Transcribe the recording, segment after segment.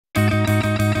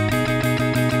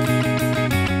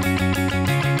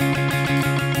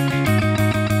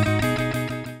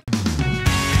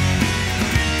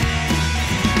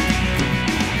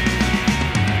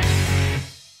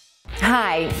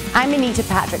Anita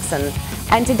Patrickson,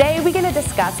 and today we're going to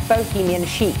discuss bohemian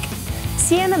chic.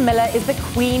 Sienna Miller is the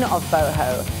queen of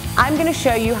boho. I'm going to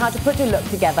show you how to put a look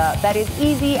together that is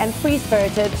easy and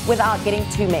free-spirited without getting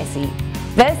too messy.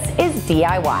 This is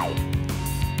DIY.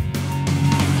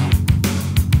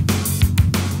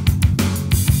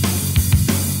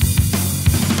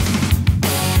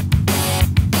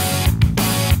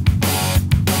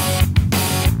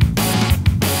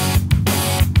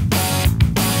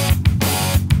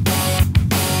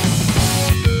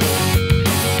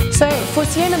 So for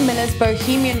Sienna Miller's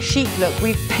bohemian chic look,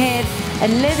 we've paired a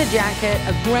leather jacket,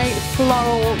 a great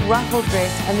floral ruffled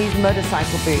dress, and these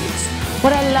motorcycle boots.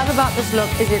 What I love about this look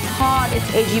is it's hard,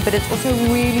 it's edgy, but it's also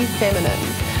really feminine.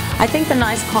 I think the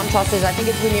nice contrast is I think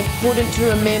it's really important to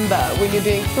remember when you're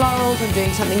doing florals and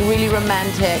doing something really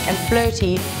romantic and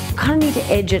flirty, you kind of need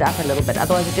to edge it up a little bit,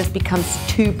 otherwise it just becomes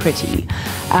too pretty.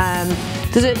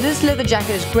 This leather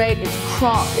jacket is great, it's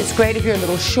cropped, it's great if you're a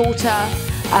little shorter.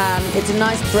 It's a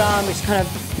nice brown which kind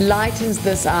of lightens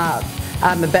this up,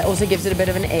 but also gives it a bit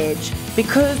of an edge.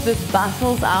 Because this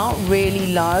bustles out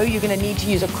really low, you're going to need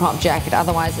to use a crop jacket,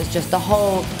 otherwise it's just the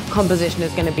whole composition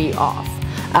is going to be off.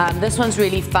 This one's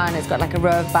really fun, it's got like a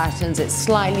row of buttons, it's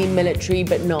slightly military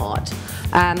but not.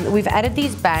 We've added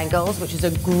these bangles, which is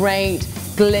a great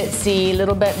glitzy,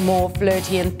 little bit more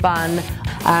flirty and fun.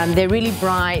 They're really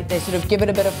bright, they sort of give it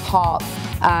a bit of pop.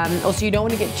 Also, you don't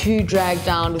want to get too dragged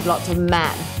down with lots of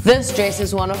matte. This dress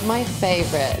is one of my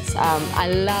favorites. I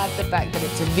love the fact that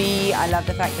it's a V, I love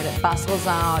the fact that it bustles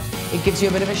out, it gives you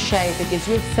a bit of a shape, it gives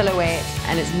you a silhouette,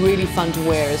 and it's really fun to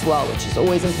wear as well, which is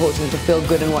always important to feel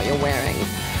good in what you're wearing.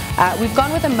 We've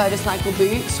gone with the motorcycle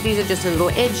boots. These are just a little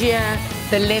edgier,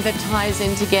 the leather ties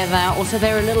in together, also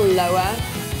they're a little lower.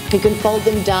 You can fold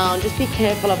them down, just be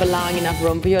careful of allowing enough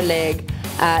room for your leg.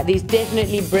 These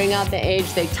definitely bring out the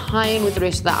edge, they tie in with the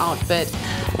rest of the outfit.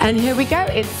 And here we go,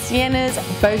 it's Sienna's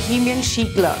bohemian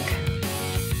chic look.